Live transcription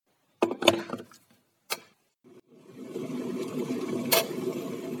Hello,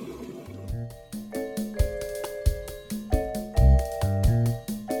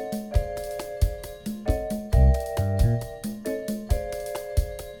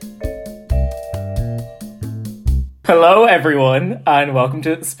 everyone, and welcome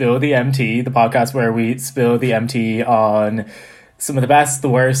to Spill the MT, the podcast where we spill the MT on some of the best, the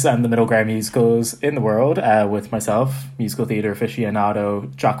worst, and the middle ground musicals in the world, with myself, musical theatre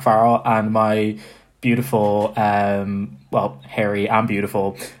aficionado Jack Farrell, and my beautiful, hairy and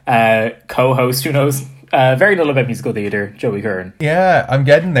beautiful co-host who knows very little about musical theatre, Joey Kern. Yeah, I'm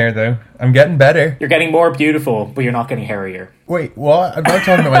getting there, though. I'm getting better. You're getting more beautiful, but you're not getting hairier. Wait, what? I'm not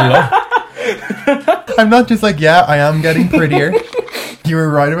talking about my look. I'm not just like, yeah, I am getting prettier. You were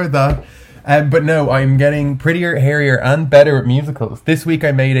right about that. But no, I'm getting prettier, hairier, and better at musicals. This week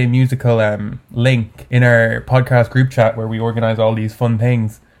I made a musical link in our podcast group chat where we organise all these fun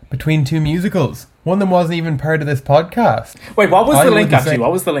things between two musicals. One of them wasn't even part of this podcast. Wait, what was the link actually?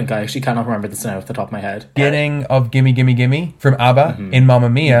 What was the link? I actually cannot remember this now off the top of my head. Beginning of Gimme Gimme Gimme from ABBA in Mamma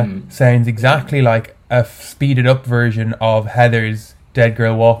Mia sounds exactly like a speeded up version of Heather's Dead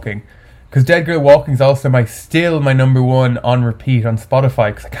Girl Walking. Because Dead Girl Walking is also still my number one on repeat on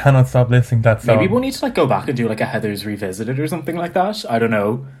Spotify because I cannot stop listening to that song. Maybe we'll need to go back and do a Heather's Revisited or something like that. I don't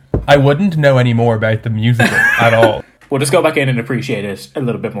know. I wouldn't know any more about the musical at all. We'll just go back in and appreciate it a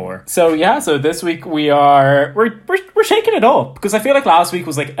little bit more. So this week we're shaking it up because I feel like last week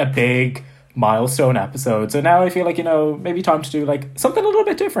was a big milestone episode. So now I feel maybe time to do something a little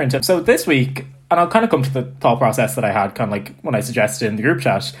bit different. So this week, and I'll kind of come to the thought process that I had when I suggested in the group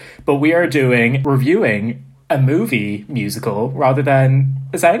chat, but we are reviewing a movie musical rather than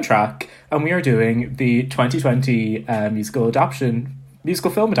a soundtrack, and we are doing the 2020 musical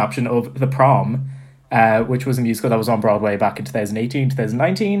film adaptation of The Prom, which was a musical that was on Broadway back in 2018,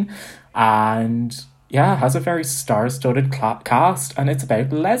 2019, and has a very star-studded cast, and it's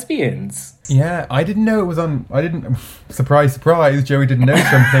about lesbians. Yeah, I didn't know it was on... Surprise, surprise, Joey didn't know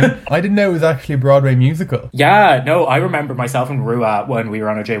something. I didn't know it was actually a Broadway musical. Yeah, no, I remember myself and Rua when we were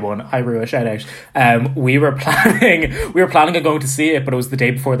on a J1. Hi, Rua, shout out. We were planning on going to see it, but it was the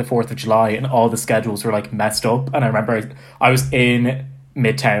day before the 4th of July, and all the schedules were, messed up, and I remember I was in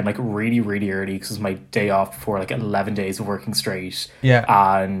Midtown, really, really early, because it was my day off before, 11 days of working straight. Yeah.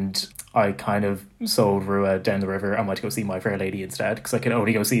 And I kind of sold Rua down the river and went to go see My Fair Lady instead because I could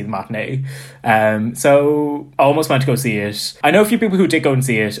only go see the matinee. So I almost went to go see it. I know a few people who did go and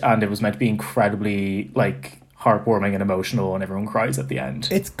see it, and it was meant to be incredibly heartwarming and emotional, and everyone cries at the end.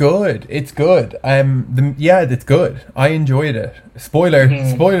 It's good. It's good. It's good. I enjoyed it.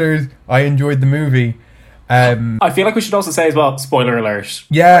 Spoilers. I enjoyed the movie. I feel like we should also say as well, spoiler alert.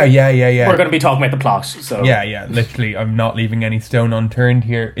 Yeah. We're going to be talking about the plot. So Yeah. Literally, I'm not leaving any stone unturned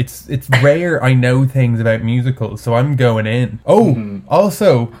here. It's rare I know things about musicals, so I'm going in. Oh,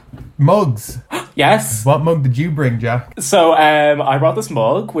 also, mugs. Yes. What mug did you bring, Jack? So I brought this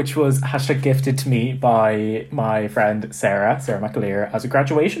mug, which was #gifted to me by my friend Sarah McAleer, as a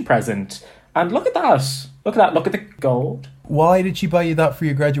graduation present. And look at that. Look at the gold. Why did she buy you that for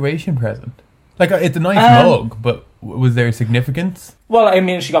your graduation present? It's a nice mug, but was there significance? Well, I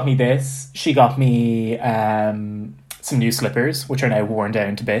mean, she got me this. She got me some new slippers, which are now worn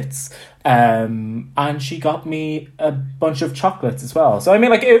down to bits. And she got me a bunch of chocolates as well. So, I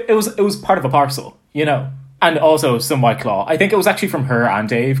mean, it was part of a parcel, And also some White Claw. I think it was actually from her and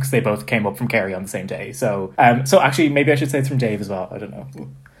Dave, because they both came up from Kerry on the same day. So actually, maybe I should say it's from Dave as well. I don't know.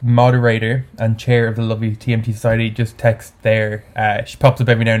 Moderator and chair of the lovely TMT Society just text there. She pops up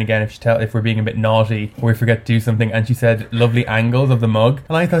every now and again if we're being a bit naughty or we forget to do something, and she said lovely angles of the mug,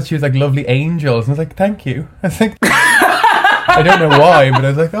 and I thought she was lovely angels, and I was like, thank you. I was like, I don't know why, but I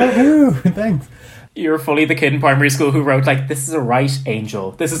was like, oh, thanks. You're fully the kid in primary school who wrote this is a right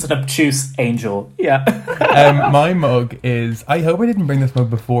angel, this is an obtuse angel. Yeah. My mug is, I hope I didn't bring this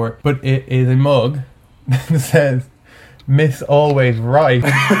mug before, but it is a mug that says Miss Always Right,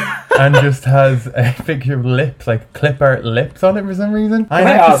 and just has a picture of lips, clip art lips on it for some reason. I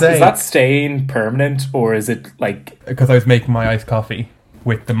have to say, is that stain permanent, or is it because I was making my iced coffee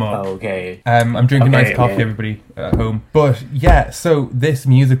with the mug. Okay. I'm drinking iced coffee, everybody at home. But yeah, so this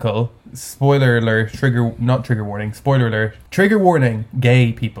musical, spoiler alert, spoiler alert, trigger warning,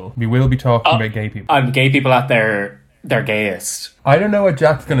 gay people. We will be talking about gay people. And gay people at their gayest. I don't know what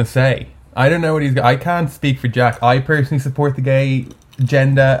Jack's going to say. I don't know what I can't speak for Jack. I personally support the gay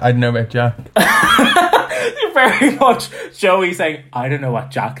agenda. I don't know about Jack. You're very much Joey saying, I don't know what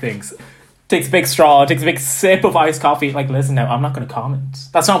Jack thinks. takes a big straw, takes a big sip of iced coffee. Like, listen now, I'm not going to comment.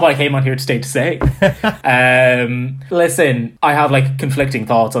 That's not what I came on here today to say. Listen, I have like conflicting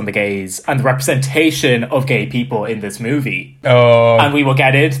thoughts on the gays and the representation of gay people in this movie. Oh. And we will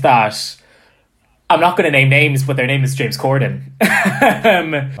get into that. I'm not going to name names, but their name is James Corden.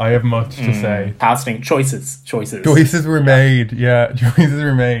 I have much to say. Casting choices. Choices were made. Yeah, choices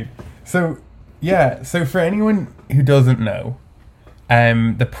were made. So, yeah. So for anyone who doesn't know,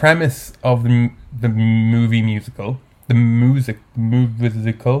 the premise of the movie musical, the musical.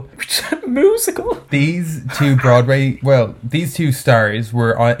 These two stars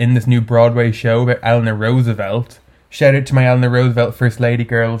were in this new Broadway show about Eleanor Roosevelt. Shout out to my Eleanor Roosevelt First Lady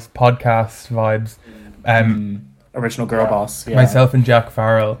Girls podcast vibes. Original girl boss. Yeah. Myself and Jack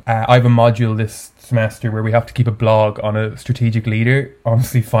Farrell. I have a module this semester where we have to keep a blog on a strategic leader.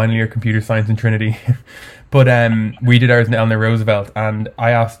 Obviously, final year computer science in Trinity. But we did ours in Eleanor Roosevelt, and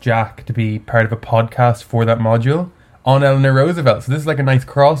I asked Jack to be part of a podcast for that module on Eleanor Roosevelt. So this is like a nice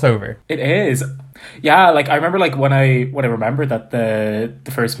crossover. It is. Yeah, like I remember like when I remember that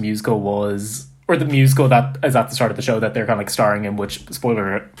the first musical was, or the musical that is at the start of the show that they're kind of like starring in, which,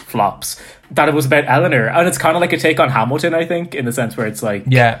 spoiler, flops, that it was about Eleanor. And it's kind of like a take on Hamilton, I think, in the sense where it's like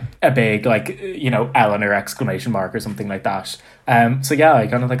a big, like, you know, Eleanor exclamation mark or something like that. So yeah, I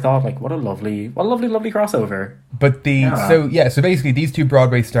kind of like thought, like, what a lovely crossover. But so basically these two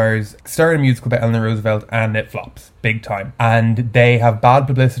Broadway stars star in a musical about Eleanor Roosevelt, and it flops big time. And they have bad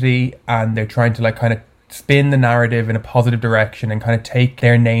publicity, and they're trying to like kind of spin the narrative in a positive direction and kind of take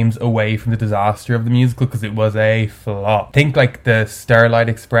their names away from the disaster of the musical, because it was a flop. Think like the Starlight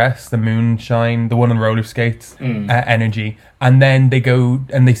Express, the Moonshine, the one on roller skates energy. And then they go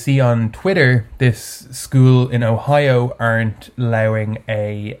and they see on Twitter this school in Ohio aren't allowing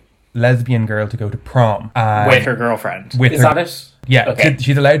a lesbian girl to go to prom. With her girlfriend. Is that it? Yeah, okay.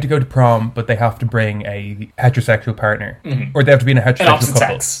 She's allowed to go to prom, but they have to bring a heterosexual partner. Or they have to be in a heterosexual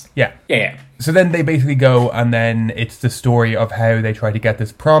couple. Sex. Yeah. So then they basically go, and then it's the story of how they try to get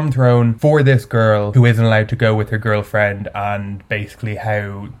this prom thrown for this girl who isn't allowed to go with her girlfriend, and basically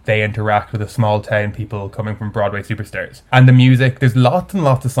how they interact with the small town people coming from Broadway superstars. And the music, there's lots and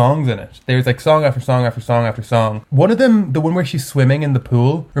lots of songs in it. There's like song after song after song after song. One of them, the one where she's swimming in the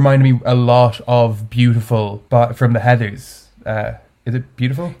pool, reminded me a lot of Beautiful from the Heathers. Is it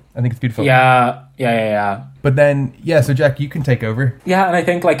Beautiful? I think it's Beautiful. Yeah. But then, so Jack, you can take over. Yeah, and I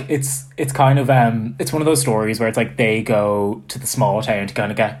think like it's kind of it's one of those stories where it's like they go to the small town to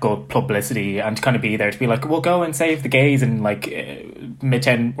kind of get good publicity and to kind of be there to be like, we'll go and save the gays in like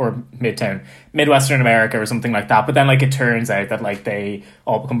Midwestern America or something like that. But then like it turns out that like they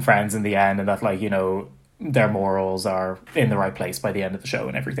all become friends in the end, and that like, you know, their morals are in the right place by the end of the show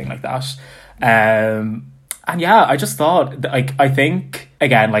and everything like that. And yeah, I just thought, like, I think,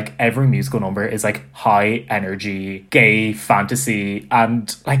 again, like, every musical number is, like, high energy, gay fantasy,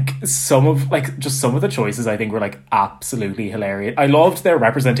 and, like, some of the choices, I think, were, like, absolutely hilarious. I loved their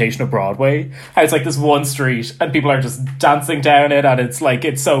representation of Broadway, how it's, like, this one street, and people are just dancing down it, and it's, like,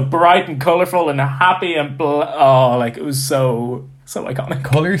 it's so bright and colourful and happy and it was so iconic.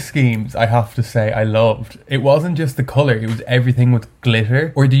 Colour schemes, I have to say, I loved. It wasn't just the colour, it was everything with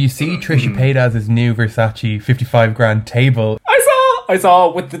glitter. Or do you see Trisha Paytas's new Versace 55 grand table? I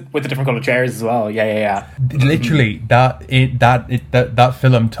saw with the different coloured chairs as well. Yeah. Literally, that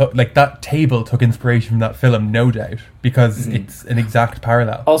film took, like, that table took inspiration from that film, no doubt, because it's an exact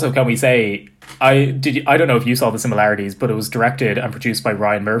parallel. Also, can we say, I don't know if you saw the similarities, but it was directed and produced by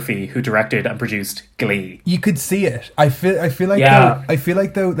Ryan Murphy, who directed and produced Glee. You could see it. I feel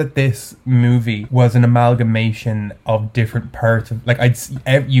like though that this movie was an amalgamation of different parts of, like,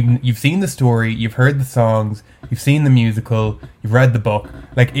 you've seen the story, you've heard the songs, you've seen the musical, you've read the book.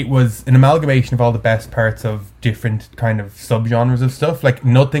 Like, it was an amalgamation of all the best parts of different kind of subgenres of stuff. Like,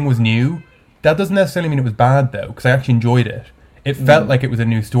 nothing was new. That doesn't necessarily mean it was bad though, because I actually enjoyed it. It felt like it was a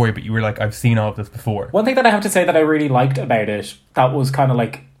new story, but you were like, I've seen all of this before. One thing that I have to say that I really liked about it, that was kind of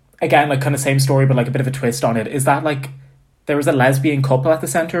like, again, like kind of same story, but like a bit of a twist on it, is that like there was a lesbian couple at the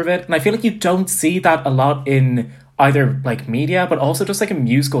centre of it. And I feel like you don't see that a lot in either like media, but also just like in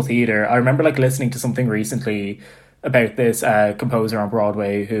musical theatre. I remember like listening to something recently about this composer on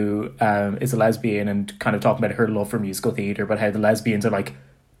Broadway who is a lesbian, and kind of talking about her love for musical theatre, but how the lesbians are like,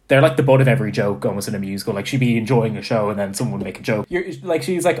 they're like the butt of every joke almost in a musical. Like, she'd be enjoying a show and then someone would make a joke. She's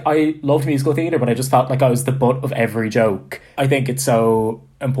like, I loved musical theatre, but I just felt like I was the butt of every joke. I think it's so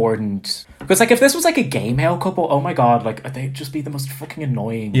important. Because, like, if this was like a gay male couple, oh my god, like, they'd just be the most fucking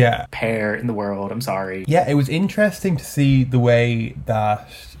annoying pair in the world. I'm sorry. Yeah, it was interesting to see the way that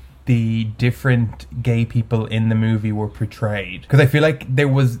the different gay people in the movie were portrayed, because I feel like there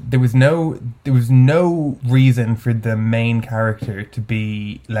was no reason for the main character to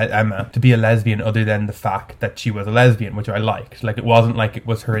be Emma to be a lesbian other than the fact that she was a lesbian, which I liked. Like, it wasn't like it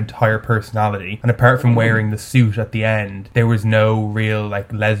was her entire personality, and apart from wearing the suit at the end, there was no real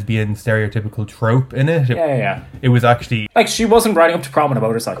like lesbian stereotypical trope in it. It was actually like she wasn't riding up to prom on a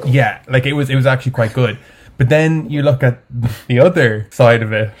motorcycle. Yeah, like it was actually quite good. But then you look at the other side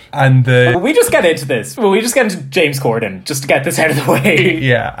of it, and Will we just get into this? Will we just get into James Corden, just to get this out of the way?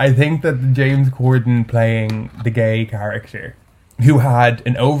 Yeah, I think that James Corden playing the gay character, who had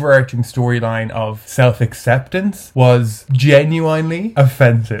an overarching storyline of self-acceptance, was genuinely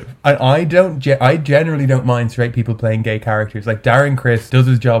offensive. And I generally don't mind straight people playing gay characters. Like, Darren Criss does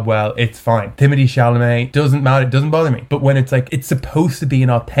his job well, it's fine. Timothée Chalamet, doesn't matter, it doesn't bother me. But when it's like, it's supposed to be an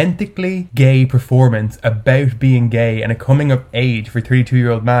authentically gay performance about being gay and a coming of age for a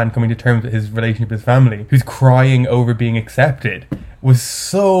 32-year-old man coming to terms with his relationship with his family, who's crying over being accepted, was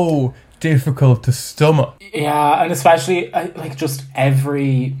so difficult to stomach. Yeah, and especially like just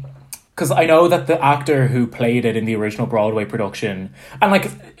every, because I know that the actor who played it in the original Broadway production, and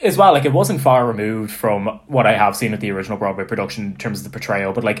like as well, like it wasn't far removed from what I have seen at the original Broadway production in terms of the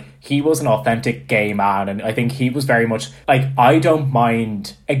portrayal, but like he was an authentic gay man, and I think he was very much like, I don't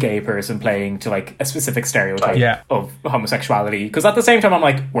mind a gay person playing to like a specific stereotype of homosexuality, because at the same time I'm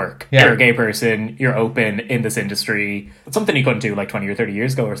like, you're a gay person, you're open in this industry. It's something you couldn't do like 20 or 30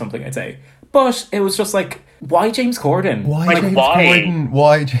 years ago or something, I'd say. But it was just like, why James Corden? Why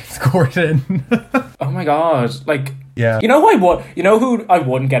James Corden? Oh my god, like, yeah. You know who I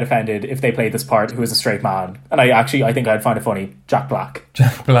wouldn't get offended if they played this part, who is a straight man, and I think I'd find it funny? Jack Black.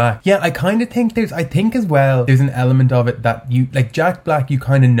 Yeah, I kind of think I think as well there's an element of it that you, like, Jack Black, you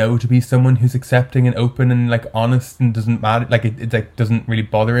kind of know to be someone who's accepting and open and like honest and doesn't matter, like it like doesn't really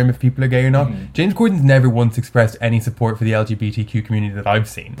bother him if people are gay or not. James Corden's never once expressed any support for the LGBTQ community that I've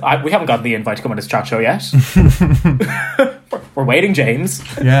seen. We haven't gotten the invite to come on this chat show yet. We're waiting, James.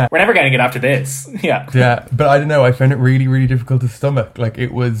 Yeah. We're never getting it after this. Yeah. Yeah, but I don't know, I found it really, really difficult to stomach. Like,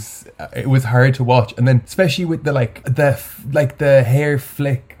 it was hard to watch, and then especially with the hair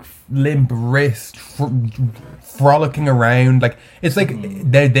flick, limp wrist, frolicking around, like, it's like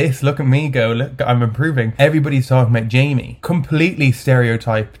they're this, look at me go, look, I'm improving. Everybody's talking about Jamie, completely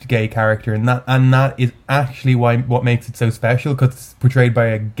stereotyped gay character, and that is actually what makes it so special, because it's portrayed by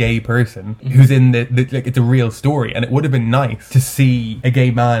a gay person who's in the like, it's a real story. And it would have been nice to see a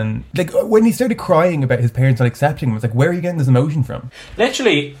gay man, like, when he started crying about his parents not accepting him, I was like, where are you getting this emotion from?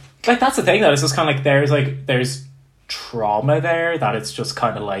 Literally, like, that's the thing, though. It's just kind of like there's trauma there, that it's just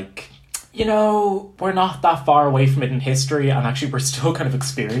kind of like, you know, we're not that far away from it in history, and actually we're still kind of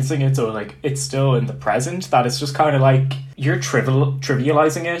experiencing it, so like it's still in the present, that it's just kind of like you're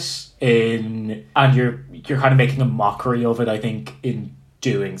trivializing it and you're kind of making a mockery of it, I think, in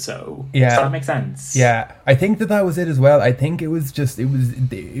doing so. Yeah. Does that make sense? Yeah, I think that was it as well. I think it was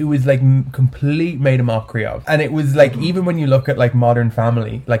like complete made a mockery of. And it was like, even when you look at like Modern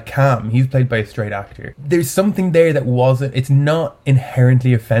Family, like Cam, he's played by a straight actor. There's something there that it's not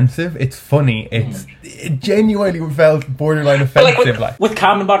inherently offensive. It's funny. It genuinely felt borderline offensive. With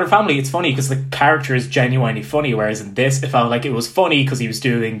Cam in Modern Family, it's funny because the character is genuinely funny, whereas in this, it felt like it was funny because he was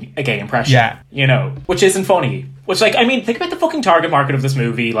doing a gay impression. Yeah. You know, which isn't funny. Which, like, I mean, think about the fucking target market of this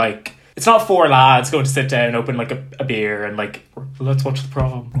movie. Like, it's not four lads going to sit down and open, like, a beer and, like, let's watch the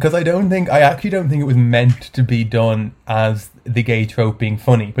prom. Because I actually don't think it was meant to be done as the gay trope being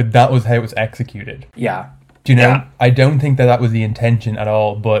funny, but that was how it was executed. Yeah. Do you know? Yeah. I don't think that was the intention at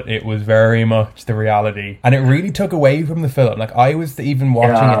all, but it was very much the reality. And it really took away from the film. Like, I was even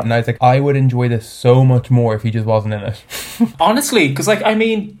watching it and I was like, I would enjoy this so much more if he just wasn't in it. Honestly, because, like, I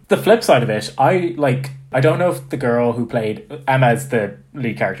mean, the flip side of it, I don't know if the girl who played Emma's the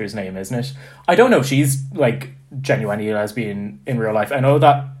lead character's name, isn't it? I don't know if she's, like, genuinely a lesbian in real life. I know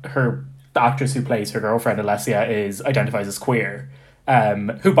that the actress who plays her girlfriend, Alessia, identifies as queer.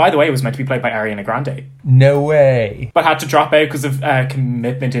 Who, by the way, was meant to be played by Ariana Grande. No way. But had to drop out because of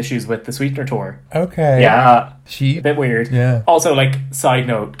commitment issues with the Sweetener tour. Okay. Yeah. A bit weird. Yeah. Also, like, side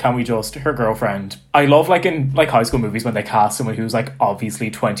note, her girlfriend. I love, like, in, like, high school movies when they cast someone who's, like, obviously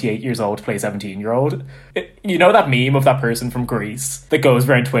 28 years old to play a 17-year-old. You know that meme of that person from Greece that goes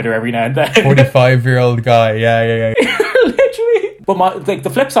around Twitter every now and then? 45-year-old guy. Yeah. Literally. But the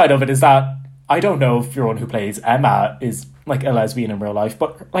flip side of it is that I don't know if your one who plays Emma is, like, a lesbian in real life,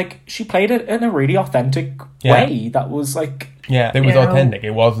 but, like, she played it in a really authentic way that was, like... Yeah, it was authentic.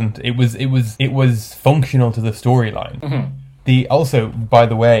 It wasn't... It was functional to the storyline. Also, by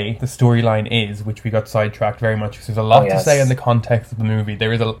the way, the storyline is, which we got sidetracked very much because there's a lot to say in the context of the movie.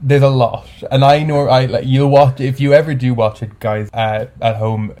 There's a lot, and I know you'll watch if you ever do watch it, guys at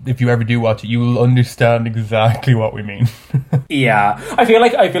home. If you ever do watch it, you will understand exactly what we mean. Yeah, I feel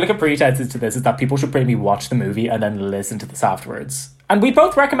like a pretense to this is that people should maybe watch the movie and then listen to this afterwards. And we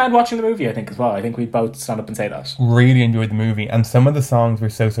both recommend watching the movie, I think, as well. I think we'd both stand up and say that. Really enjoyed the movie, and some of the songs were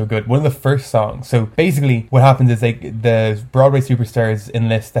so good. One of the first songs. So basically, what happens is the Broadway superstars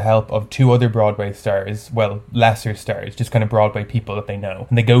enlist the help of two other Broadway stars, well, lesser stars, just kind of Broadway people that they know.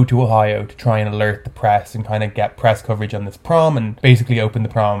 And they go to Ohio to try and alert the press and kind of get press coverage on this prom and basically open the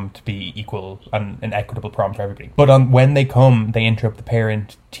prom to be equal and an equitable prom for everybody. But when they come, they interrupt the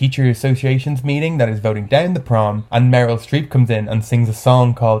parent-teacher association's meeting that is voting down the prom, and Meryl Streep comes in and sings a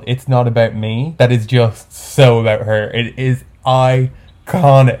song called It's Not About Me that is just so about her. It is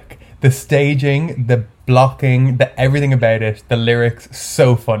iconic. The staging, the blocking, the everything about it, the lyrics,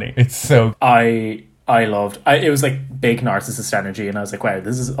 so funny. It's so... I loved it. Was like big narcissist energy, and I was like, wow,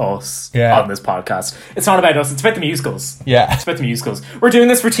 this is us on this podcast. It's not about us, it's about the musicals. Yeah, it's about the musicals. We're doing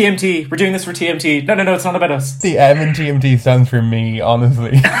this for TMT. No, it's not about us. The M in TMT stands for me,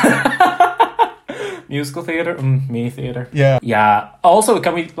 honestly. Musical theatre, me theatre. Yeah. Also,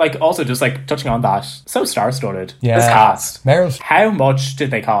 can we just touching on that? So star-studded. Yeah. This cast. Meryl. How much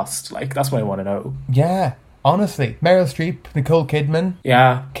did they cost? Like, that's what I want to know. Yeah. Honestly, Meryl Streep, Nicole Kidman.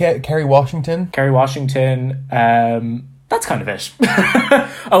 Yeah. Kerry Washington. That's kind of it.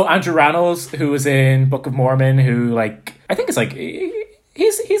 Oh, Andrew Rannells, who was in Book of Mormon, who I think is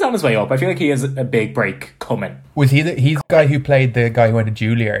he's on his way up. I feel like he has a big break coming. Was he's the guy who played the guy who went to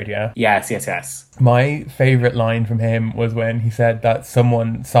Juilliard, yeah? Yes. My favourite line from him was when he said that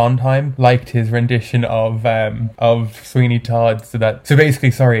someone, Sondheim, liked his rendition of Sweeney Todd, so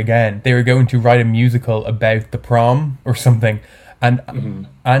basically, sorry again, they were going to write a musical about the prom or something. And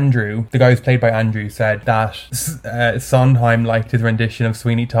Andrew, the guy who's played by Andrew, said that Sondheim liked his rendition of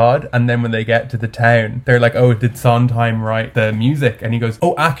Sweeney Todd, and then when they get to the town, they're like, oh, did Sondheim write the music? And he goes,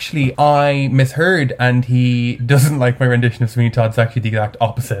 oh, actually, I misheard, and he doesn't like my rendition of Sweeney Todd. It's actually the exact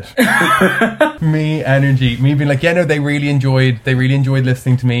opposite. Me being like, yeah, no, they really enjoyed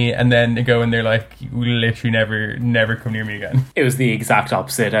listening to me, and then they go and they're like, you literally never come near me again. It was the exact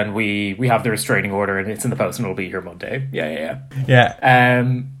opposite, and we have the restraining order, and it's in the post, and it'll be here Monday. Yeah.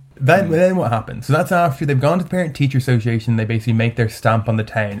 Then what happens? So that's after they've gone to the Parent-Teacher Association. They basically make their stamp on the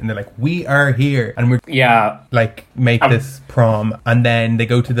town, and they're like, we are here, and we're make this prom. And then they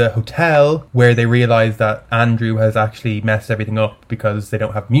go to the hotel where they realise that Andrew has actually messed everything up because they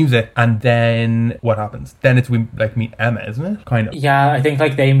don't have music. And then what happens? Then it's we meet Emma, isn't it? Kind of. Yeah, I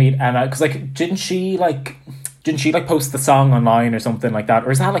think they meet Emma because didn't she post the song online or something like that?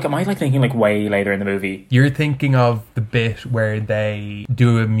 Or is that am I thinking way later in the movie? You're thinking of the bit where they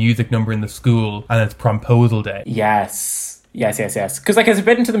do a music number in the school and it's promposal day. Yes. Because it's a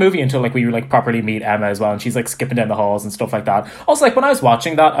bit into the movie until we properly meet Emma as well, and she's skipping down the halls and stuff like that. Also, when I was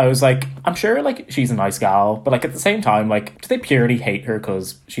watching that, I was like, I'm sure she's a nice gal, but at the same time, do they purely hate her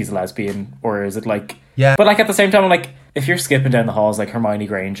because she's a lesbian, or is it yeah? But at the same time, I'm if you're skipping down the halls like Hermione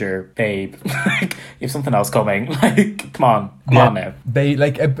Granger, babe, you have something else coming. Come on now. They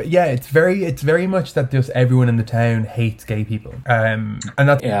it's very much that just everyone in the town hates gay people. And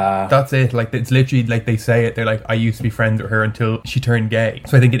that's it. It's literally they say it. They're like, I used to be friends with her until she turned gay.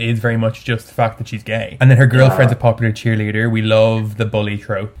 So I think it is very much just the fact that she's gay. And then her girlfriend's a popular cheerleader. We love the bully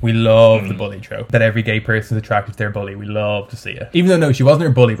trope. The bully trope. That every gay person is attracted to their bully. We love to see it. Even though no, she wasn't her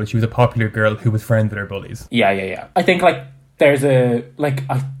bully, but she was a popular girl who was friends with her bullies. Yeah. I think there's a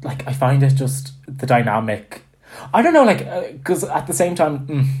I find it just the dynamic. I don't know, because at the same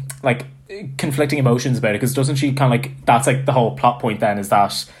time, conflicting emotions about it. Because doesn't she kind of that's the whole plot point then is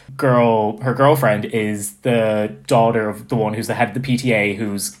that her girlfriend is the daughter of the one who's the head of the PTA,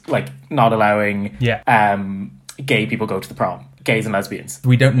 who's not allowing gay people go to the prom. Gays and lesbians.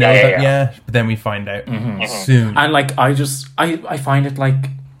 We don't know that yet, but then we find out soon. And I find it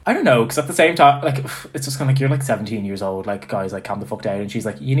I don't know, because at the same time, it's just kind of you're 17 years old, guys, calm the fuck down. And she's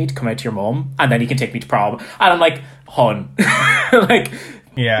you need to come out to your mum, and then you can take me to prom. And I'm hun. Okay,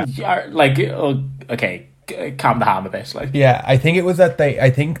 calm the ham a bit. Yeah, I think it was that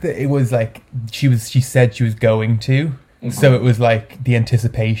it was she said she was going to. So it was the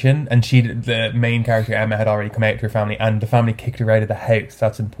anticipation, and the main character Emma had already come out to her family, and the family kicked her out of the house.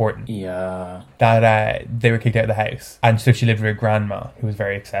 That's important. Yeah. That they were kicked out of the house, and so she lived with her grandma, who was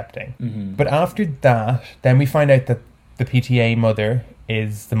very accepting. Mm-hmm. But after that, then we find out that the PTA mother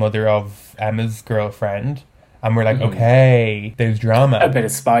is the mother of Emma's girlfriend, And we're like, okay, there's drama. A bit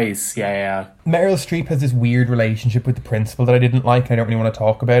of spice, yeah. Meryl Streep has this weird relationship with the principal that I didn't like. I don't really want to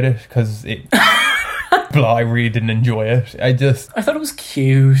talk about it because it... I really didn't enjoy it. I thought it was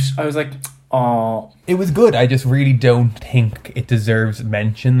cute. I was like, oh. It was good. I just really don't think it deserves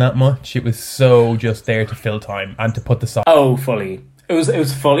mention that much. It was so just there to fill time and to put the song... Oh, fully. It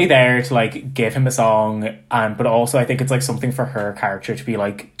was fully there to like give him a song, but also I think it's like something for her character to be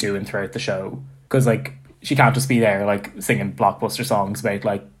like doing throughout the show, because like she can't just be there like singing blockbuster songs about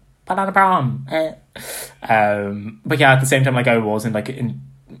like banana prom. But yeah, at the same time, like I wasn't like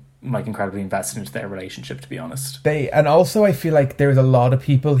incredibly invested into their relationship, to be honest. And also I feel like there's a lot of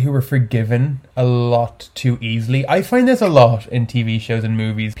people who were forgiven a lot too easily. I find this a lot in TV shows and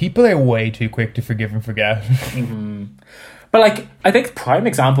movies. People are way too quick to forgive and forget. Mm-hmm. But, like, I think the prime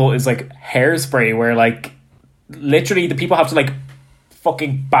example is, like, Hairspray, where, like, literally the people have to, like,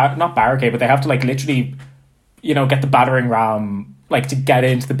 fucking, not barricade, but they have to, like, literally, you know, get the battering ram, like, to get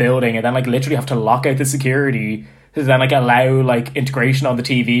into the building, and then, like, literally have to lock out the security to then, like, allow, like, integration on the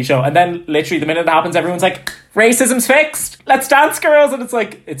TV show. And then, literally, the minute it happens, everyone's like, racism's fixed! Let's dance, girls! And it's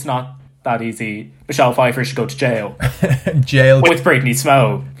like, it's not that easy. Michelle Pfeiffer should go to jail. Jail. With Brittany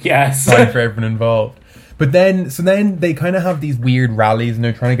Snow. Yes. Fine for everyone involved. But then they kind of have these weird rallies and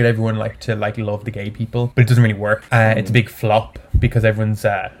they're trying to get everyone to love the gay people, but it doesn't really work. It's a big flop because everyone's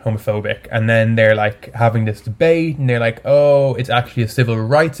homophobic. And then they're like having this debate and they're like, oh, it's actually a civil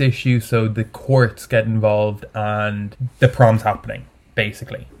rights issue, so the courts get involved and the prom's happening.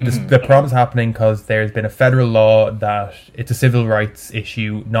 Basically, the prom's happening because there's been a federal law that it's a civil rights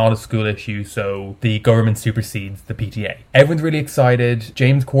issue, not a school issue, so the government supersedes the PTA. Everyone's really excited.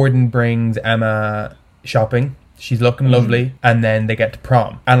 James Corden brings Emma shopping. She's looking lovely, and then they get to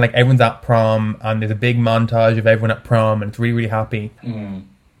prom, and like everyone's at prom, and there's a big montage of everyone at prom, and it's really, really happy. And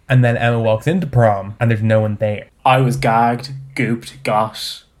then Emma walks into prom, and there's no one there. I was gagged, gooped,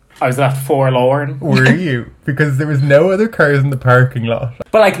 gosh. I was left forlorn. Were you? Because there was no other cars in the parking lot.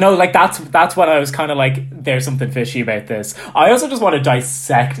 But like, no, like that's when I was kind of like, there's something fishy about this. I also just want to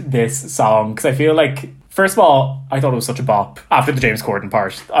dissect this song, because I feel like, first of all, I thought it was such a bop. After the James Corden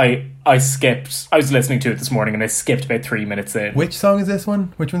part, I was listening to it this morning and I skipped about 3 minutes in. Which song is this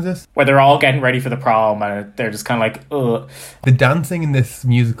one? Which one's this? Where they're all getting ready for the prom and they're just kind of like, ugh. The dancing in this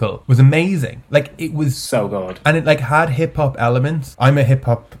musical was amazing. Like, it was so good. And it like had hip-hop elements. I'm a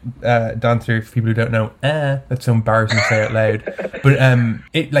hip-hop dancer, for people who don't know. That's so embarrassing to say out loud. But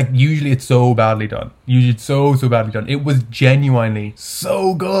it like, usually it's so badly done. Usually it's so badly done. It was genuinely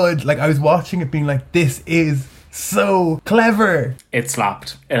so good. Like, I was watching it being like, this is so clever. It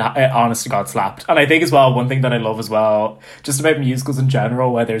slapped. It honest to God slapped. And I think as well, one thing that I love as well, just about musicals in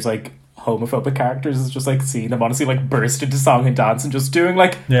general, where there's like homophobic characters, is just like seeing them honestly like burst into song and dance and just doing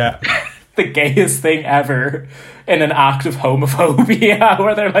like the gayest thing ever in an act of homophobia,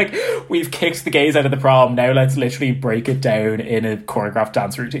 where they're like, we've kicked the gays out of the prom, now let's literally break it down in a choreographed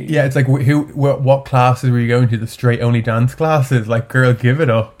dance routine. Yeah, it's like, what classes were you going to? The straight only dance classes? Like, girl, give it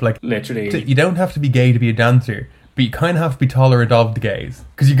up. Like, literally, you don't have to be gay to be a dancer, but you kind of have to be tolerant of the gays,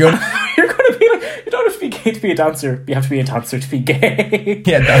 because you're going you're going to be like, you don't have to be gay to be a dancer, you have to be a dancer to be gay.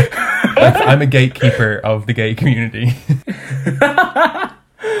 Yeah, I'm a gatekeeper of the gay community.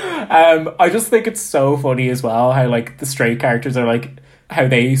 I just think it's so funny as well how like the straight characters are like, how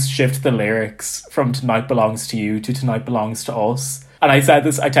they shift the lyrics from Tonight Belongs to You to Tonight Belongs to Us. And I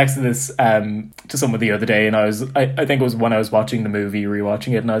texted this to someone the other day, and I think it was when I was watching the movie,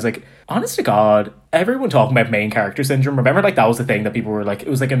 rewatching it, and I was like, honest to God, everyone talking about main character syndrome, remember like that was the thing that people were like, it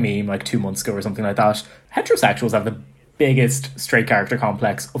was like a meme like 2 months ago or something like that. Heterosexuals have the biggest straight character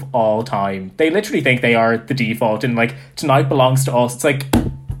complex of all time. They literally think they are the default, and like Tonight Belongs to Us, it's like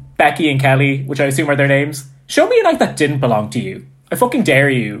Becky and Kelly, which I assume are their names. Show me a night that didn't belong to you. I fucking dare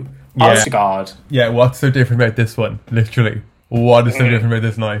you. Yeah. Honest to God. Yeah, what's so different about this one? Literally. What is so different about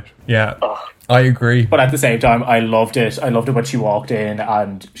this night? Yeah. Ugh. I agree. But at the same time, I loved it. I loved it when she walked in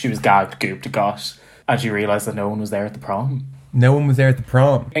and she was gagged, gooped, got, and she realised that no one was there at the prom. No one was there at the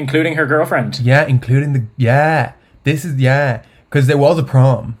prom. Including her girlfriend. Yeah, because there was a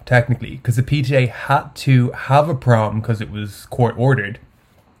prom, technically, because the PTA had to have a prom because it was court ordered.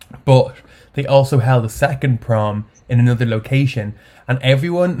 But they also held a second prom in another location, and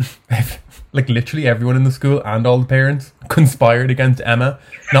everyone, like literally everyone in the school and all the parents, conspired against Emma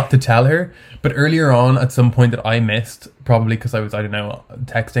not to tell her. But earlier on, at some point that I missed, probably because I was, I don't know,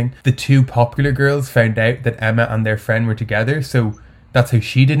 texting, the two popular girls found out that Emma and their friend were together, so that's how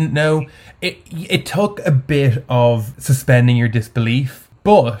she didn't know. It took a bit of suspending your disbelief,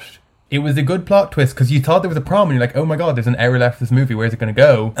 but it was a good plot twist, because you thought there was a prom and you're like, oh my God, there's an hour left of this movie, where's it going to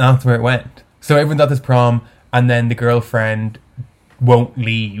go? And that's where it went. So everyone's at this prom, and then the girlfriend won't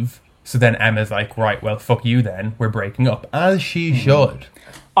leave. So then Emma's like, right, well, fuck you then. We're breaking up. As she should.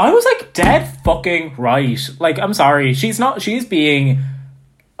 I was like, dead fucking right. Like, I'm sorry. She's just not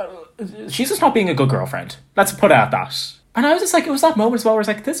being a good girlfriend. Let's put it at that. And I was just like, it was that moment as well where it's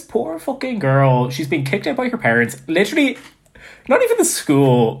like, this poor fucking girl, she's being kicked out by her parents. Literally, not even the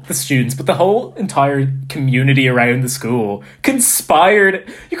school, the students, but the whole entire community around the school conspired.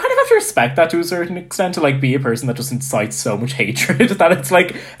 You kind of have to respect that to a certain extent, to like be a person that just incites so much hatred that it's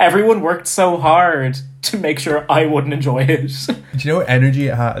like everyone worked so hard to make sure I wouldn't enjoy it. Do you know what energy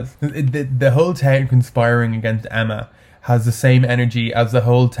it has? The whole town conspiring against Emma has the same energy as the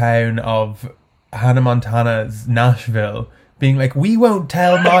whole town of Hannah Montana's Nashville being like, we won't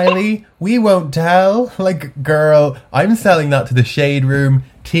tell, Miley, we won't tell. Like, girl, I'm selling that to the Shade Room,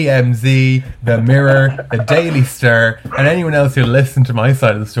 TMZ, The Mirror, The Daily Star, and anyone else who listen to my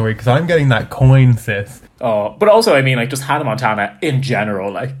side of the story, because I'm getting that coin, sis. Oh, but also, I mean, like, just Hannah Montana in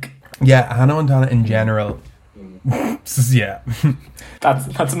general, like... Yeah, Hannah Montana in general. Yeah.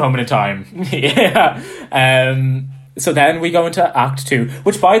 That's a moment in time. Yeah. So then we go into Act 2,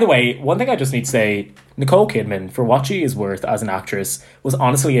 which, by the way, one thing I just need to say, Nicole Kidman, for what she is worth as an actress, was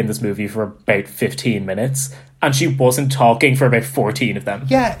honestly in this movie for about 15 minutes, and she wasn't talking for about 14 of them.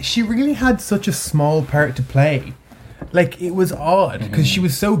 Yeah, she really had such a small part to play. Like, it was odd, because she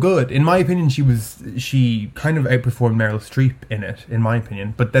was so good. In my opinion, she kind of outperformed Meryl Streep in it, in my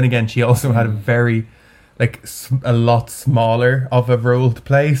opinion. But then again, she also had a very, like, a lot smaller of a role to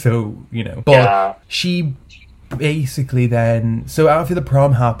play, so, you know. But she... basically then, so after the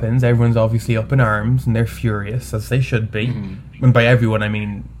prom happens, everyone's obviously up in arms and they're furious, as they should be. And by everyone I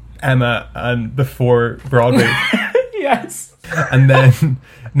mean Emma and the 4 Broadway. Yes. And then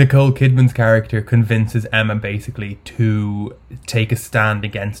Nicole Kidman's character convinces Emma basically to take a stand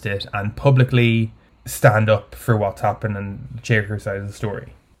against it and publicly stand up for what's happened and share her side of the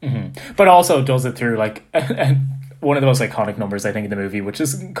story. But also does it through like one of the most iconic numbers I think in the movie, which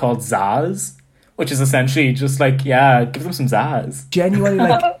is called Zaz, which is essentially just like, yeah, give them some zazz. Genuinely,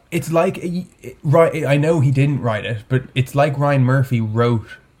 like, it's like, right, I know he didn't write it, but it's like Ryan Murphy wrote,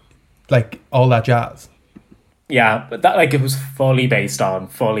 like, all that jazz. Yeah, but that, like, it was fully based on,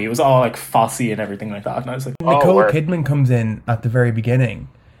 it was all, like, Fosse and everything like that. And I was like, Nicole Kidman comes in at the very beginning.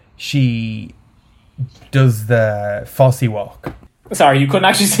 She does the Fosse walk. Sorry, you couldn't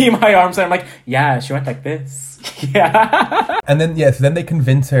actually see my arms. I'm like, yeah, she went like this. Yeah. And then, yeah, so then they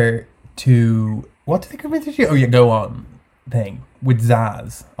convince her to... What did they convince her to? Oh, yeah, go on thing with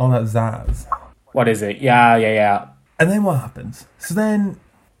Zaz. All that Zaz. What is it? Yeah. And then what happens? So then...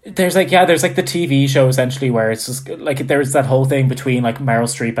 There's like the TV show essentially where it's just like there's that whole thing between like Meryl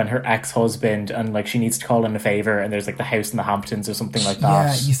Streep and her ex-husband and like she needs to call in a favour and there's like the house in the Hamptons or something like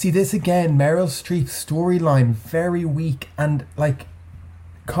that. Yeah, you see this again, Meryl Streep's storyline very weak and like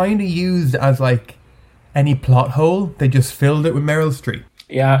kind of used as like any plot hole. They just filled it with Meryl Streep.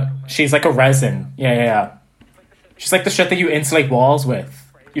 Yeah, she's like a resin. Yeah. She's like the shit that you insulate walls with.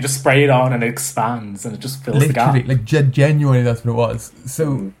 You just spray it on and it expands and it just fills the gap. Like genuinely that's what it was.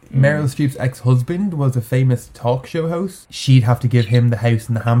 So Meryl Streep's ex-husband was a famous talk show host. She'd have to give him the house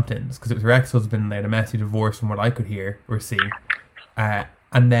in the Hamptons because it was her ex-husband and they had a messy divorce from what I could hear or see. And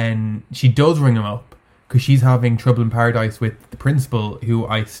then she does ring him up because she's having trouble in paradise with the principal, who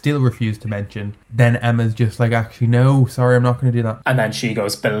I still refuse to mention. Then Emma's just like, actually, no, sorry, I'm not going to do that. And then she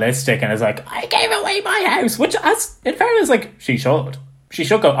goes ballistic and is like, I gave away my house, which, as in fairness, like, she should. She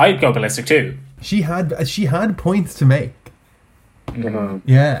should go. I'd go ballistic too. She had points to make. Mm-hmm.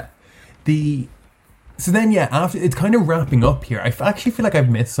 Yeah. So then, yeah, after it's kind of wrapping up here. I actually feel like I've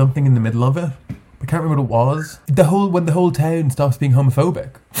missed something in the middle of it. I can't remember what it was. When the whole town stops being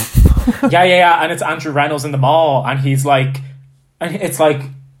homophobic. Yeah. And it's Andrew Reynolds in the mall, and he's like, and it's like,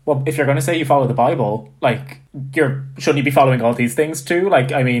 well, if you're going to say you follow the Bible, like, shouldn't you be following all these things too?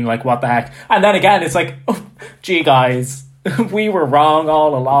 Like, I mean, like, what the heck? And then again, it's like, oh, gee, guys. We were wrong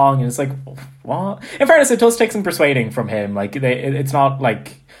all along, and it's like, what? In fairness, it does take some persuading from him. Like, it's not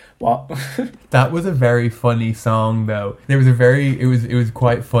like, what? That was a very funny song, though. It was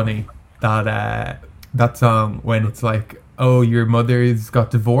quite funny that song when it's like, oh, your mother's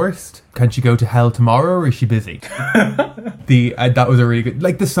got divorced. Can she go to hell tomorrow, or is she busy? That was a really good.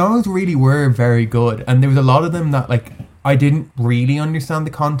 Like, the songs really were very good, and there was a lot of them that like. I didn't really understand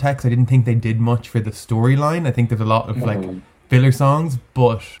the context. I didn't think they did much for the storyline. I think there's a lot of like filler songs,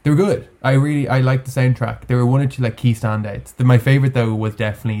 but they were good. I liked the soundtrack. There were one or two like key standouts. My favourite though was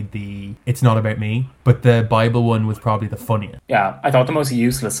definitely the It's Not About Me, but the Bible one was probably the funniest. Yeah, I thought the most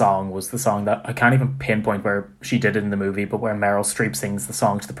useless song was the song that I can't even pinpoint where she did it in the movie, but where Meryl Streep sings the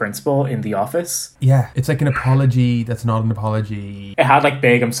song to the principal in The Office. Yeah, it's like an apology that's not an apology. It had like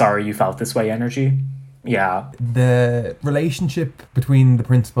big "I'm sorry you felt this way" energy. Yeah. The relationship between the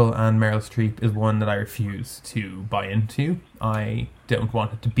principal and Meryl Streep is one that I refuse to buy into. I don't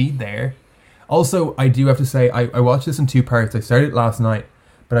want it to be there. Also, I do have to say, I watched this in two parts. I started it last night,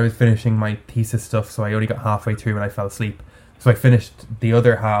 but I was finishing my thesis stuff, so I only got halfway through when I fell asleep. So I finished the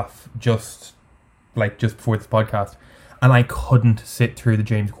other half just before this podcast, and I couldn't sit through the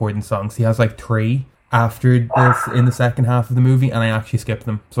James Corden songs. He has like 3 after this in the second half of the movie, and I actually skipped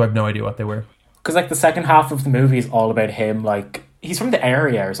them, so I have no idea what they were. Because, like, the second half of the movie is all about him, like, he's from the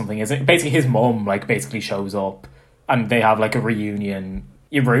area or something, isn't it? Basically, his mum, like, basically shows up, and they have, like, a reunion.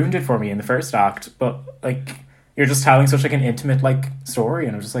 You ruined it for me in the first act, but, like, you're just telling such, like, an intimate, like, story,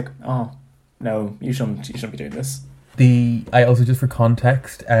 and I'm just like, oh, no, you shouldn't be doing this. I also, just for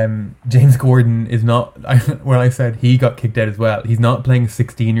context, James Corden is not, when I said he got kicked out as well, he's not playing a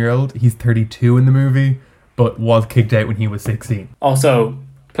 16-year-old, he's 32 in the movie, but was kicked out when he was 16. Also,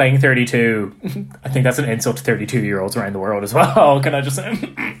 playing 32, I think that's an insult to 32-year-olds around the world as well. Can I just say?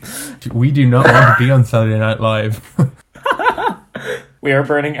 We do not want to be on Saturday Night Live. We are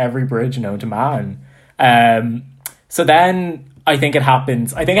burning every bridge known to man. So then I think it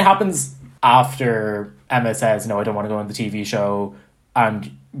happens after Emma says, no, I don't want to go on the TV show,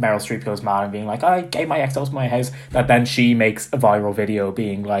 and Meryl Streep goes mad and being like, I gave my ex-husband my house, that then she makes a viral video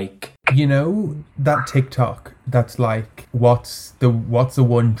being like, you know that TikTok that's like, what's the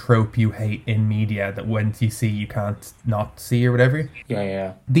one trope you hate in media that once you see you can't not see or whatever?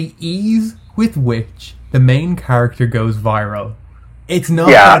 Yeah. The ease with which the main character goes viral. It's not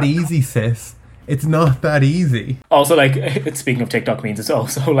that easy, sis. It's not that easy. Also, like, speaking of TikTok means, it's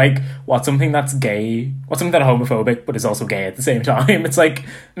also like, what's something that's gay, what's something that's homophobic but is also gay at the same time. It's like,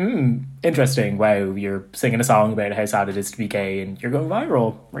 interesting. Wow, you're singing a song about how sad it is to be gay and you're going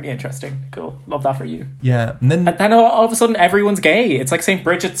viral. Really interesting. Cool. Love that for you. Yeah. And then all of a sudden everyone's gay. It's like St.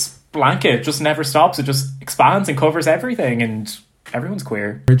 Bridget's blanket just never stops. It just expands and covers everything, and everyone's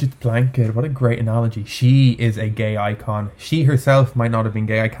queer. Bridget's blanket, what a great analogy. She is a gay icon. She herself might not have been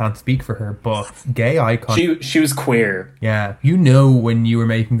gay, I can't speak for her, but gay icon. She was queer. Yeah. You know, when you were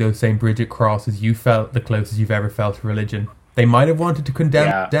making those St. Bridget crosses, you felt the closest you've ever felt to religion. They might have wanted to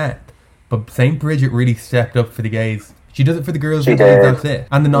condemn death, but St. Bridget really stepped up for the gays. She does it for the girls who believe that's it.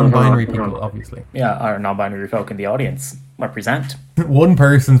 And the non-binary people, obviously. Yeah, our non-binary folk in the audience represent. One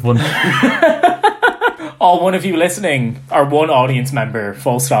person's one. All one of you listening are one audience member,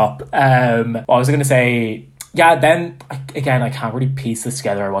 full stop. What I was going to say, yeah, then, again, I can't really piece this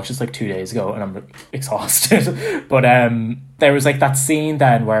together. I watched this like 2 days ago and I'm exhausted. But there was like that scene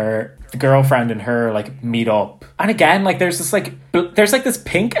then where the girlfriend and her like meet up. And again, like there's this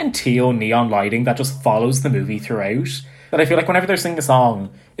pink and teal neon lighting that just follows the movie throughout. That I feel like whenever they're singing a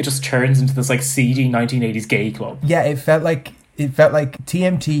song, it just turns into this like seedy 1980s gay club. Yeah, it felt like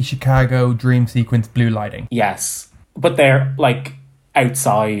TMT Chicago dream sequence blue lighting. Yes. But they're like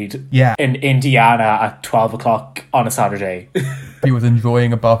outside in Indiana at 12 o'clock on a Saturday. He was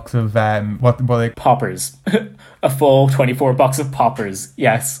enjoying a box of poppers. A full 24 box of poppers.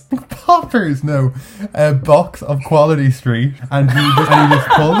 Yes. Poppers, no. A box of Quality Street. And he just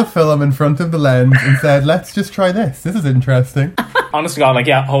pulled the film in front of the lens and said, let's just try this. This is interesting. Honest to God, like,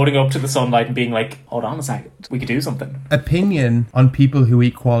 yeah, holding up to the sunlight and being like, hold on a second, we could do something. Opinion on people who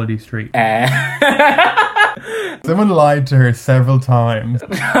eat Quality Street. Someone lied to her several times.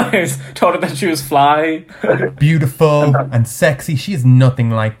 Told her that she was fly. Beautiful and sexy. She is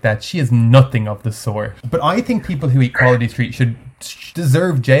nothing like that. She is nothing of the sort. But I think people who eat Quality Street should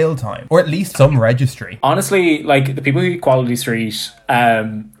deserve jail time. Or at least some registry. Honestly, like, the people who eat Quality Street,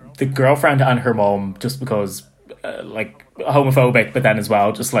 the girlfriend and her mum, just because, like, homophobic, but then as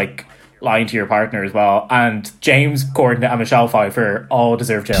well, just, like, lying to your partner as well. And James Corden and Michelle Pfeiffer all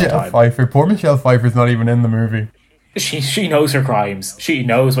deserve jail time. Pfeiffer. Poor Michelle Pfeiffer's not even in the movie. She knows her crimes. She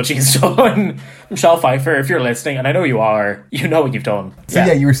knows what she's done. Michelle Pfeiffer, if you're listening, and I know you are, you know what you've done. So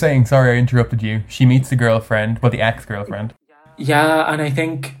yeah, you were saying, sorry I interrupted you. She meets the girlfriend, well, the ex-girlfriend. Yeah, and I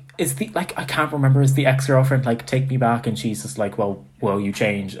think I can't remember, is the ex-girlfriend like, take me back, and she's just like, well, will you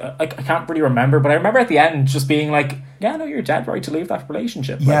change? Like, I can't really remember, but I remember at the end just being like, yeah, no, you're dead right to leave that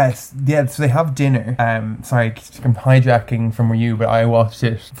relationship. Like, yes, yeah, so they have dinner. Sorry, I'm hijacking from you, but I watched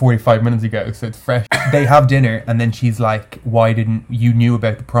it 45 minutes ago, so it's fresh. They have dinner, and then she's like, why didn't you knew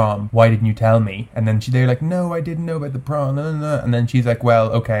about the prom? Why didn't you tell me? And then they're like, no, I didn't know about the prom. No, no, no. And then she's like,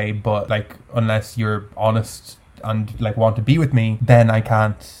 well, okay, but like, unless you're honest and like want to be with me, then I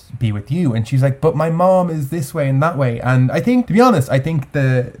can't be with you. And she's like, but my mom is this way and that way. And I think, to be honest, I think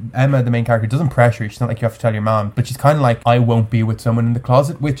the Emma, the main character, doesn't pressure. She's not like, you have to tell your mom, but she's kind of like, I won't be with someone in the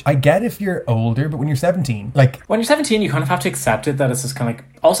closet, which I get if you're older, but when you're 17, like, when you're 17, you kind of have to accept it, that it's just kind of like,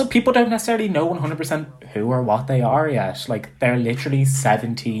 also people don't necessarily know 100% who or what they are yet. Like, they're literally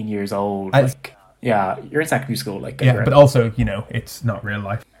 17 years old. Like, yeah, you're in secondary school. Like, yeah, but also, you know, it's not real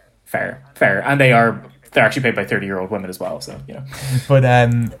life. Fair. And they're actually played by 30-year-old women as well, so, you know. But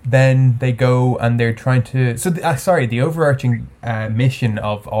then they go and they're trying to... So, the overarching mission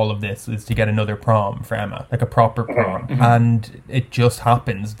of all of this is to get another prom for Emma, like a proper prom. Mm-hmm. And it just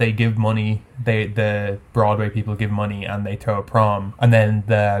happens. They give money, the Broadway people give money, and they throw a prom. And then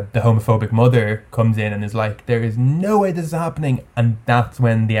the homophobic mother comes in and is like, there is no way this is happening. And that's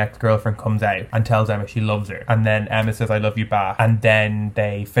when the ex-girlfriend comes out and tells Emma she loves her. And then Emma says, I love you back. And then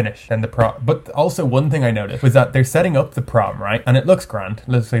they finish. Then the prom... But also one thing I noticed was that they're setting up the prom, right? And it looks grand. It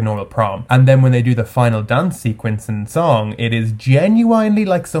looks like a normal prom. And then when they do the final dance sequence and song, it is genuinely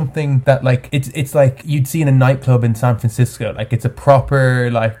like something that, like, it's like you'd see in a nightclub in San Francisco. Like, it's a proper,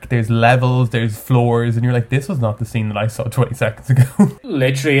 like, there's levels, there's floors, and you're like, this was not the scene that I saw 20 seconds ago.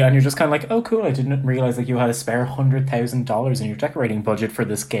 Literally, and you're just kind of like, oh, cool, I didn't realize like you had a spare $100,000 in your decorating budget for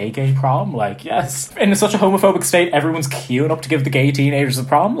this gay prom. Like, yes. In such a homophobic state, everyone's queuing up to give the gay teenagers a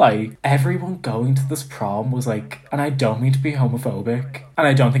prom. Like, everyone going to this prom was like, and I don't mean to be homophobic, and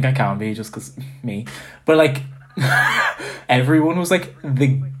I don't think I can be just because me, but like, everyone was like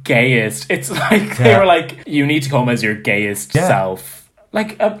the gayest. It's like, they were like, you need to come as your gayest self.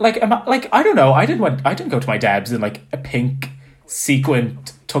 Like I don't know, I didn't go to my Debs in like a pink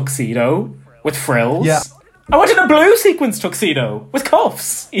sequined tuxedo with frills. Yeah. I went in a blue sequins tuxedo with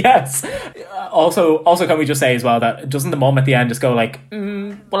cuffs. Yes. Also, can we just say as well that doesn't the mum at the end just go like,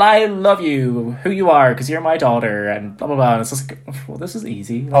 well, I love you, who you are, because you're my daughter, and blah, blah, blah. And it's just like, well, this is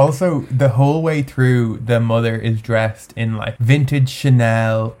easy. Like, also, the whole way through, the mother is dressed in like vintage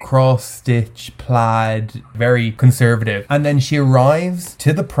Chanel, cross-stitch, plaid, very conservative. And then she arrives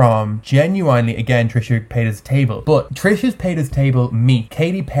to the prom, genuinely, again, Trisha Paytas' table. But Trisha's Paytas' table meet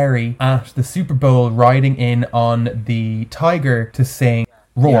Katy Perry at the Super Bowl riding in on the Tiger to sing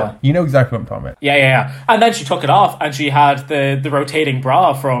Roar. Yeah. You know exactly what I'm talking about. Yeah. And then she took it off and she had the rotating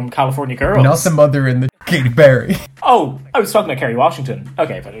bra from California Girls. Not the mother in the Katy Perry. Oh, I was talking about Kerry Washington.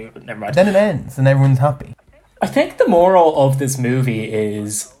 Okay, but never mind. Then it ends and everyone's happy. I think the moral of this movie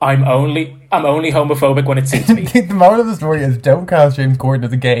is I'm only homophobic when it suits me. The moral of the story is don't cast James Corden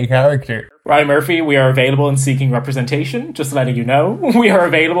as a gay character. Ryan Murphy, we are available in Seeking Representation, just letting you know. We are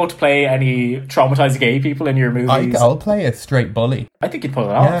available to play any traumatized gay people in your movies. I'll play a straight bully. I think you'd pull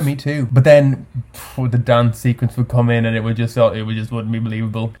it off. Yeah, me too. But then the dance sequence would come in and it just wouldn't be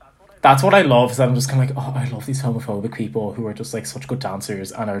believable. That's what I love, is that I'm just kind of like, oh, I love these homophobic people who are just like such good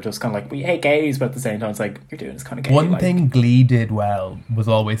dancers and are just kind of like, we hate gays, but at the same time it's like, you're doing this kind of gay. One thing Glee did well was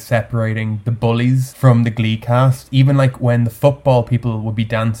always separating the bullies from the Glee cast. Even like when the football people would be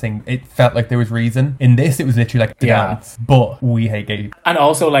dancing, it felt like there was reason. In this, it was literally like the dance, but we hate gay. And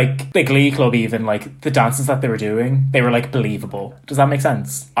also like the Glee Club, even like the dances that they were doing, they were like believable. Does that make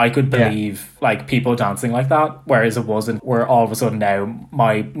sense? I could believe like people dancing like that, whereas it wasn't, where all of a sudden now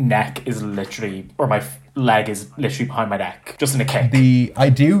my neck is literally, or my leg is literally behind my neck, just in a kick. I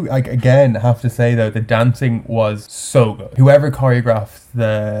do, like, again, have to say though, the dancing was so good. Whoever choreographed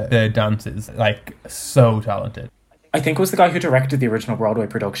the dances, like, so talented. I think it was the guy who directed the original Broadway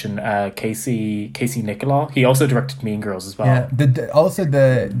production, Casey Nicholaw. He also directed Mean Girls as well. Yeah.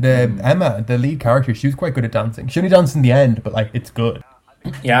 The Emma, the lead character, she was quite good at dancing. She only danced in the end, but like, it's good.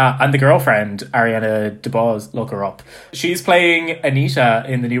 Yeah, and the girlfriend, Ariana DeBose, look her up. She's playing Anita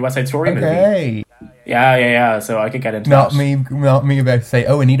in the new West Side Story movie. Yeah. So I could get into that. Not me about to say,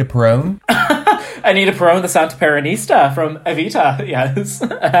 oh, Anita Perone. Anita Perone, the Santa Peronista from Evita, yes.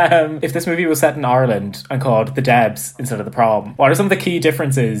 If this movie was set in Ireland and called The Debs instead of The Prom, what are some of the key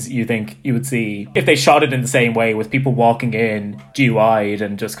differences you think you would see if they shot it in the same way, with people walking in dew-eyed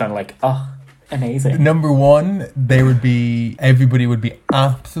and just kind of like, oh, Amazing. Number one, everybody would be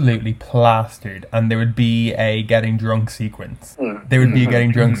absolutely plastered, and there would be a getting drunk sequence. There would be a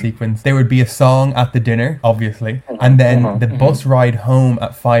getting drunk sequence. There would be a song at the dinner, obviously, and then the bus ride home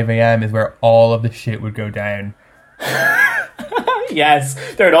at 5 a.m. is where all of the shit would go down. Yes,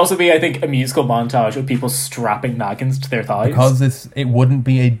 there would also be, I think, a musical montage of people strapping naggins to their thighs. Because it wouldn't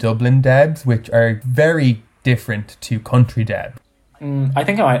be a Dublin Debs, which are very different to country Deb. I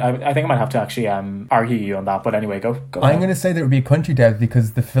think I might have to actually argue you on that. But anyway, go. I'm going to say there would be a country Debs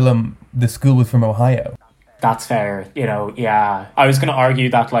because the school was from Ohio. That's fair. Yeah. I was going to argue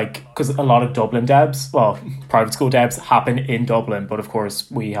that, like, because a lot of Dublin Debs, well, private school Debs happen in Dublin, but of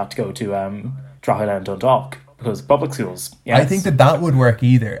course we had to go to Drogheda and Dundalk because public schools. Yes. I think that would work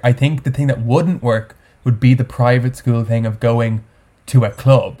either. I think the thing that wouldn't work would be the private school thing of going to a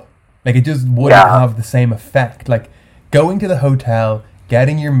club. Like, it just wouldn't have the same effect. Like, going to the hotel,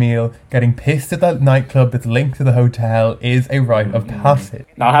 getting your meal, getting pissed at that nightclub that's linked to the hotel is a rite of passage.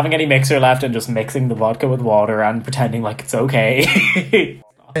 Not having any mixer left and just mixing the vodka with water and pretending like it's okay.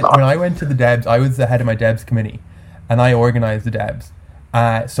 When I went to the Debs, I was the head of my Debs committee, and I organised the Debs.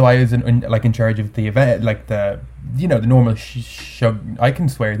 So I was in charge of the event, like the normal I can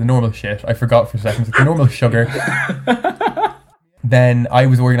swear, the normal shit. I forgot for a second. It's the normal sugar. Then I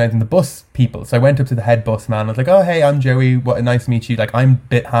was organising the bus people. So I went up to the head bus man. I was like, oh, hey, I'm Joey. What nice to meet you. Like, I'm a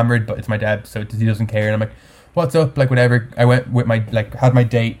bit hammered, but it's my Deb, so he doesn't care. And I'm like, what's up? Like, whatever. I went with had my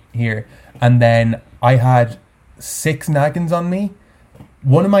date here. And then I had 6 naggins on me.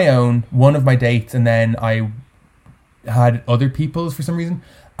 One of my own, one of my dates, and then I had other people's for some reason.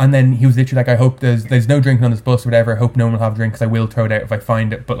 And then he was literally like, I hope there's no drinking on this bus or whatever. I hope no one will have a drink because I will throw it out if I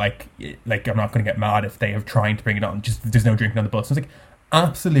find it. But like I'm not going to get mad if they have trying to bring it on. Just there's no drinking on the bus. I was like,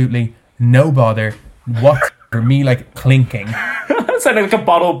 absolutely no bother. What for me, like clinking. Sounded like a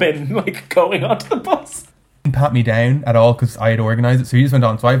bottle bin, like going onto the bus. Didn't pat me down at all because I had organised it. So he just went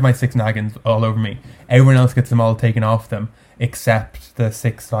on. So I have my 6 naggins all over me. Everyone else gets them all taken off them except the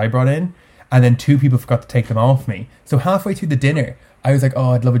 6 that I brought in. And then 2 people forgot to take them off me. So halfway through the dinner, I was like,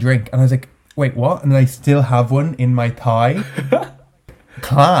 oh, I'd love a drink. And I was like, wait, what? And then I still have one in my thigh.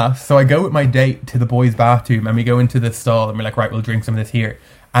 Class. So I go with my date to the boys' bathroom and we go into the stall and we're like, right, we'll drink some of this here.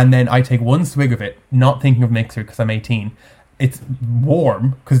 And then I take one swig of it, not thinking of mixer because I'm 18. It's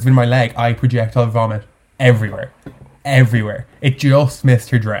warm because it's in my leg. I projectile vomit everywhere. Everywhere. It just missed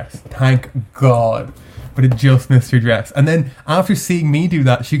her dress. Thank God. But it just missed her dress. And then after seeing me do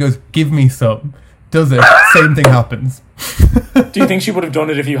that, she goes, give me some. Does it? Same thing happens. Do you think she would have done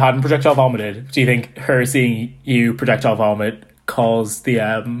it if you hadn't projectile vomited? Do you think her seeing you projectile vomit caused the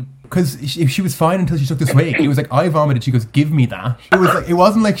Because she was fine until she took the swig. It was like, I vomited. She goes, give me that. It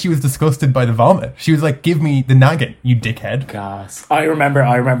wasn't like she was disgusted by the vomit. She was like, give me the naggin, you dickhead. Gas. I remember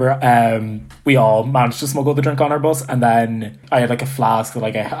we all managed to smuggle the drink on our bus, and then I had like a flask that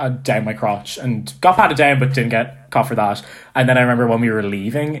like I had down my crotch and got patted down but didn't get caught for that. And then I remember when we were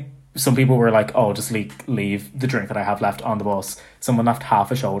leaving, some people were like, oh, just leave the drink that I have left on the bus. Someone left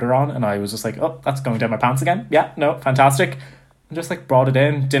half a shoulder on, and I was just like, oh, that's going down my pants again. Yeah, no, fantastic. And just like brought it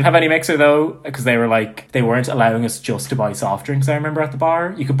in. Didn't have any mixer though, because they weren't allowing us just to buy soft drinks. I remember at the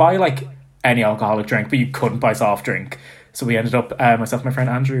bar, you could buy like any alcoholic drink, but you couldn't buy soft drink. So we ended up, myself and my friend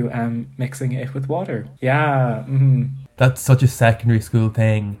Andrew, mixing it with water. Yeah. Mm-hmm. That's such a secondary school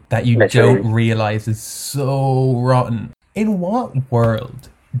thing that you don't realise is so rotten. In what world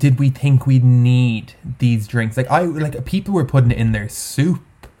did we think we'd need these drinks? Like people were putting it in their soup.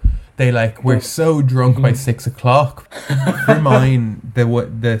 They were so drunk by 6 o'clock. For mine,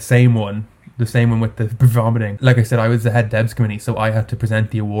 the same one with the vomiting. Like I said, I was the head Debs committee, so I had to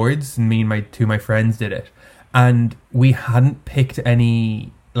present the awards, and me and my friends did it. And we hadn't picked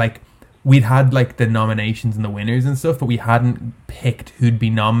any, we'd had the nominations and the winners and stuff, but we hadn't picked who'd be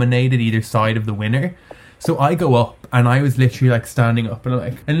nominated either side of the winner. So I go up and I was literally standing up and I'm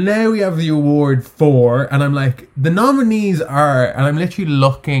like, and now we have the award for, and I'm like, the nominees are, and I'm literally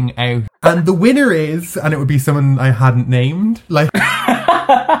looking out, and the winner is, and it would be someone I hadn't named.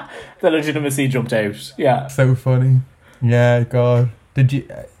 The legitimacy jumped out. Yeah. So funny. Yeah, God.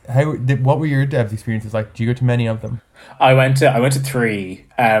 What were your Debs experiences like? Did you go to many of them? I went to 3.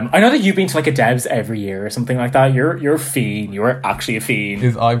 I know that you've been to a Debs every year or something like that. You're a fiend. You're actually a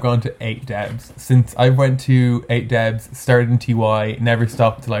fiend. I've gone to 8 Debs. Since I went to 8 Debs, started in TY, never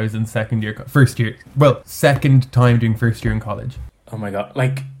stopped till I was in second time doing first year in college. Oh my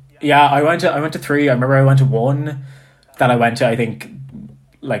God. Yeah, I went to 3. I remember I went to 1 that I went to, I think,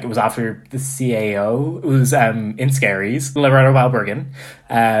 like it was after the CAO. It was in Scaries, Loretta Valbergen,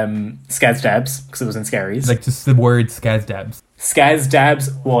 Skez Debs, because it was in Scaries. Like just the word Skez Debs. Skez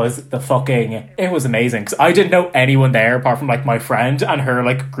Debs was it was amazing, because I didn't know anyone there apart from like my friend and her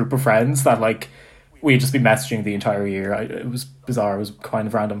like group of friends that like we'd just been messaging the entire year. It was bizarre. It was kind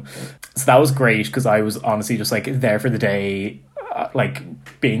of random. So that was great, because I was honestly just like there for the day, like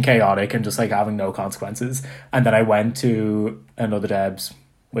being chaotic and just like having no consequences. And then I went to another Debs,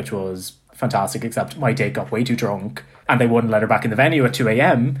 which was fantastic, except my date got way too drunk and they wouldn't let her back in the venue at 2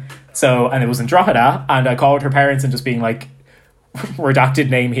 a.m. So, and it was in Drogheda, and I called her parents and just being like, redacted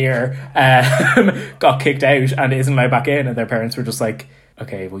name here, got kicked out and isn't allowed back in. And their parents were just like,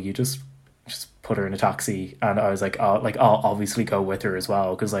 okay, well, you just put her in a taxi. And I was like, I'll obviously go with her as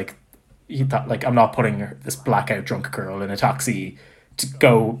well, because like you thought, like, I'm not putting this blackout drunk girl in a taxi to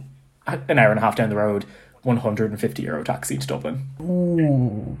go an hour and a half down the road, €150 taxi to Dublin.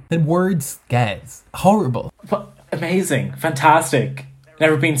 Ooh. The word Skez, horrible, but amazing, fantastic,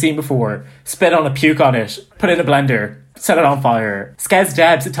 never been seen before. Spit on it, puke on it, put it in a blender, set it on fire. Skez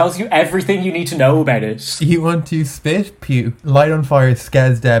Debs, it tells you everything you need to know about it. You want to spit, puke, light on fire,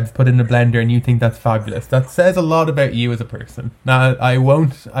 Skez Debs, put it in a blender, and you think that's fabulous. That says a lot about you as a person. Now, I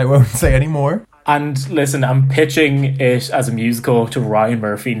won't say any more. And listen, I'm pitching it as a musical to Ryan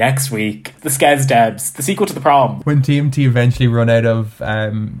Murphy next week. The Skez Debs, the sequel to The Prom. When TMT eventually run out of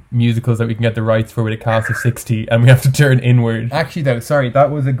musicals that we can get the rights for with a cast of 60 and we have to turn inward. Actually though, sorry,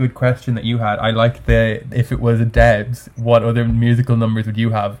 that was a good question that you had. I liked if it was a Debs, what other musical numbers would you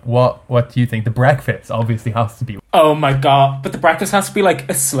have? What do you think? The Breakfast obviously has to be. Oh my god, but The Breakfast has to be like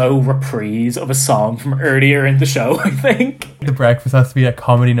a slow reprise of a song from earlier in the show, I think. The Breakfast has to be a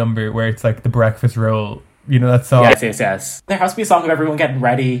comedy number where it's like the breakfast roll. You know that song? Yes. There has to be a song of everyone getting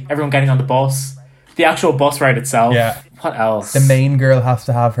ready, everyone getting on the bus. The actual bus ride itself. Yeah. What else? The main girl has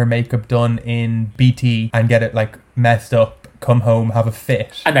to have her makeup done in BT and get it like messed up, come home, have a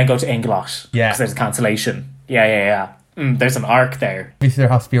fit. And then go to Inglot. Yeah. Because there's a cancellation. Yeah. There's an arc there. Obviously, there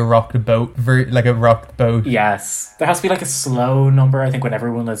has to be a rocked boat, like a rocked boat. Yes. There has to be like a slow number, I think, when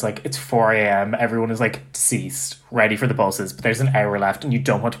everyone is like, it's 4 a.m, everyone is like deceased, ready for the buses, but there's an hour left and you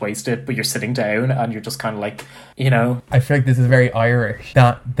don't want to waste it, but you're sitting down and you're just kind of like, you know. I feel like this is very Irish,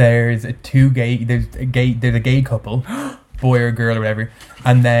 that there's a gay couple, boy or girl or whatever,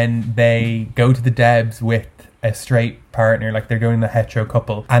 and then they go to the Debs with a straight partner, like they're going the hetero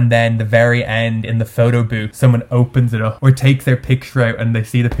couple, and then the very end in the photo booth someone opens it up or takes their picture out and they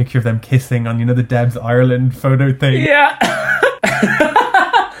see the picture of them kissing on, you know, the Debs Ireland photo thing. Yeah.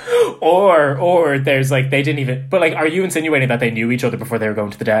 or there's like, they didn't even, but like, are you insinuating that they knew each other before they were going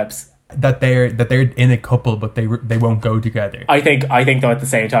to the Debs? That they're in a couple but they won't go together. I think though at the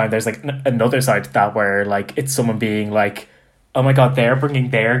same time there's like another side to that where like it's someone being like, oh my god, they're bringing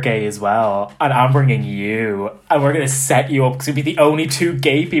their gay as well, and I'm bringing you, and we're going to set you up because we'll be the only two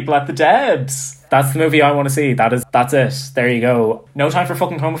gay people at the Debs. That's the movie I want to see. That's it. There you go. No time for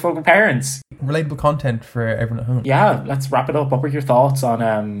fucking homophobic parents. Relatable content for everyone at home. Yeah, let's wrap it up. What were your thoughts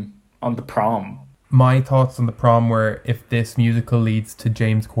on The Prom? My thoughts on The Prom were, if this musical leads to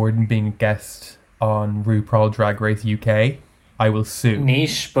James Corden being a guest on RuPaul Drag Race UK, I will sue.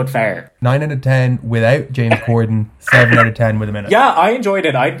 Niche, but fair. 9 out of 10 without James Corden, 7 out of 10 with him in it. Yeah, I enjoyed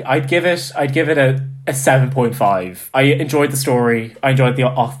it. I'd give it a 7.5. I enjoyed the story. I enjoyed the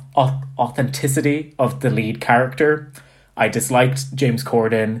authenticity of the lead character. I disliked James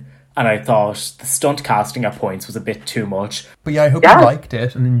Corden, and I thought the stunt casting at points was a bit too much. But yeah, I hope you liked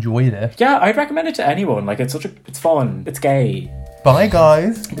it and enjoyed it. Yeah, I'd recommend it to anyone. Like, it's fun. It's gay. Bye,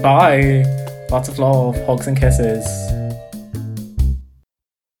 guys. Bye. Lots of love, hugs and kisses.